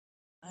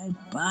Bye,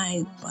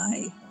 bye,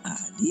 bye.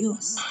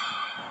 Adiós.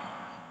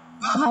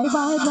 Bye,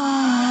 bye,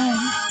 bye.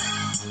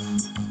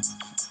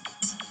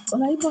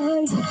 Bye,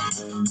 bye.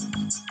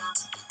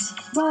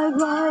 Bye,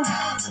 bye.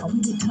 How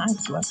many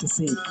times do I have to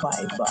say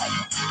bye, bye?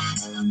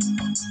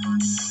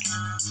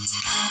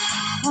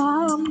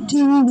 I'm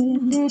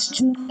doing this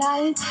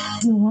tonight.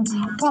 You're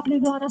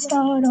probably gonna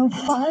start a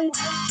fight.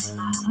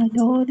 I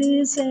know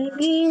this ain't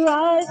me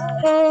right.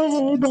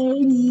 Hey,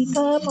 baby,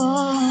 come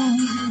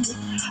on.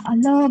 I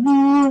love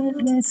you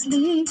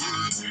endlessly,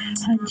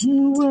 and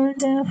you were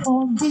there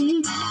for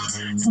me.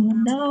 So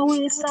now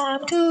it's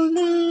time to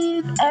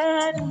leave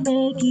and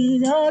make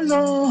it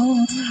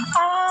alone.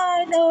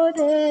 I know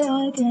that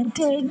I can't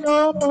take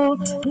no more.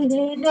 It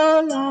ain't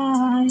no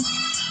lie.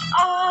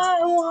 I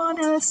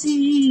wanna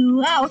see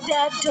you out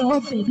that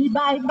door, baby.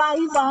 Bye,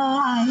 bye,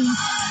 bye.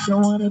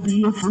 Don't wanna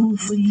be a fool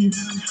for you,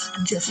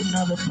 just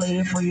another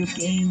player for your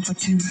game for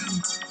two.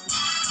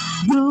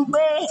 You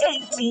may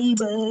hate me,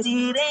 but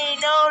it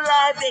ain't no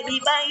lie,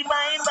 baby. Bye,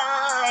 bye,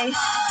 bye.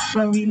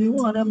 Don't really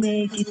wanna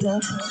make it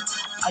up.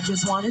 I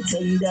just wanna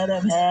tell you that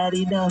I've had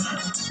enough.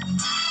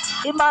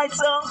 It might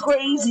sound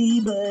crazy,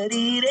 but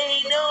it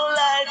ain't no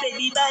lie,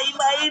 baby. Bye,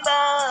 bye,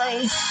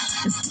 bye.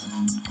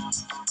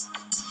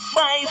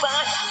 Bye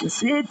bye,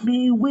 just hit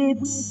me with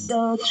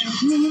the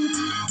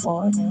truth.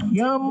 Or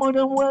you're more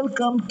than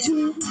welcome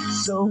to.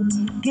 So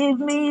give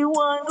me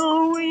one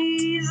good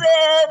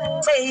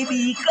reason,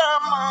 baby,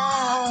 come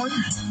on.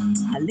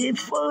 I live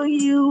for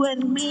you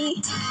and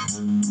me.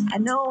 I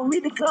know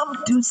really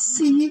come to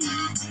see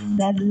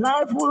that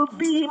life will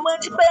be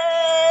much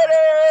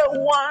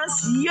better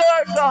once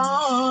you're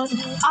gone.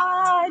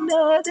 I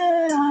know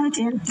that I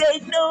can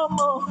take no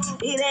more.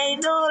 It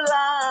ain't no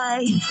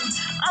lie.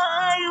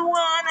 I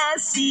wanna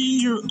see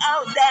you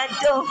out that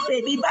door,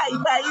 baby. Bye,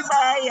 bye,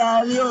 bye,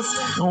 adios.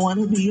 Don't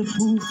wanna be a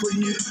fool for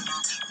you,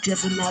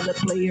 just another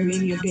player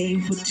in your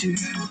game for two.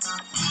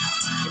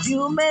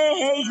 You may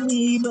hate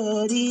me,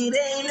 but it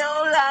ain't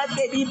no lie,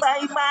 baby.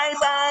 Bye, bye,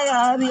 bye,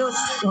 adios.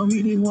 Don't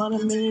really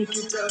wanna make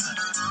it up.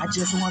 I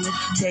just wanna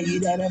tell you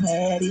that I've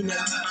had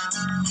enough.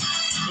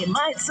 It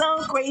might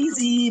sound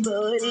crazy,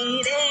 but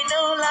it ain't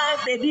no lie,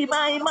 baby.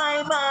 Bye,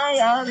 bye, bye,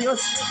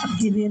 adios. I'm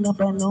giving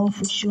up, I know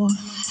for sure.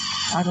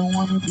 I don't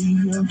wanna be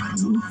your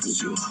fool for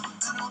you.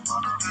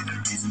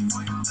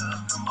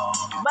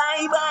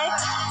 Bye bye.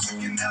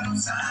 Checking out on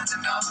signs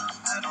and all.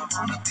 I don't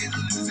wanna be the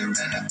loser and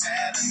I've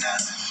had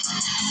enough.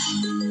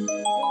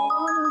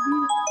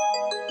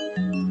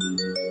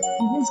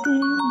 In this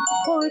game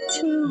for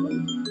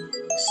two,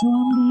 so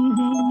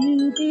I'm leaving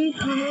you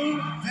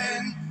behind.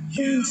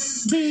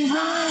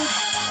 Behind.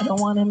 I don't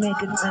wanna make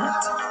it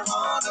back.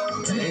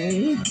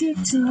 Make it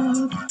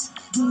tough,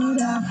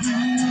 but I've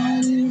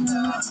had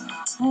enough.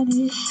 And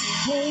it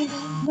ain't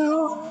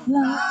no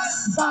lie.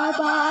 Bye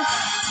bye.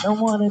 Don't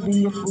wanna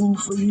be a fool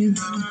for you,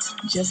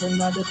 just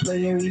another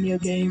player in your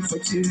game for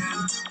two.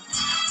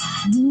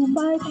 You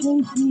might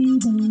hate me,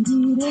 but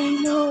it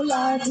ain't no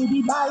lie,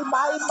 baby. Bye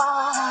bye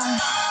bye.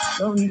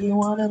 Don't really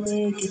wanna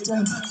make it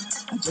up.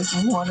 I just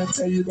wanna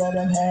tell you that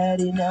I've had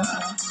enough.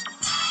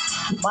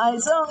 It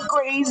might sound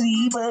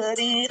crazy, but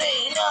it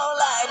ain't no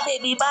lie,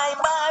 baby. Bye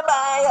bye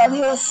bye.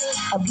 Adios.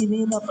 I'm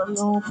giving up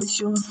alone for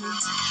sure.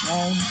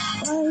 Bye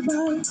bye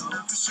bye.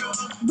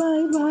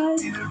 Bye bye.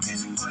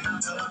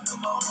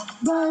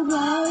 Bye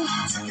bye.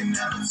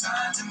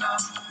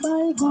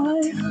 Bye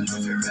bye.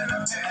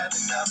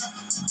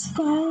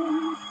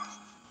 Bye.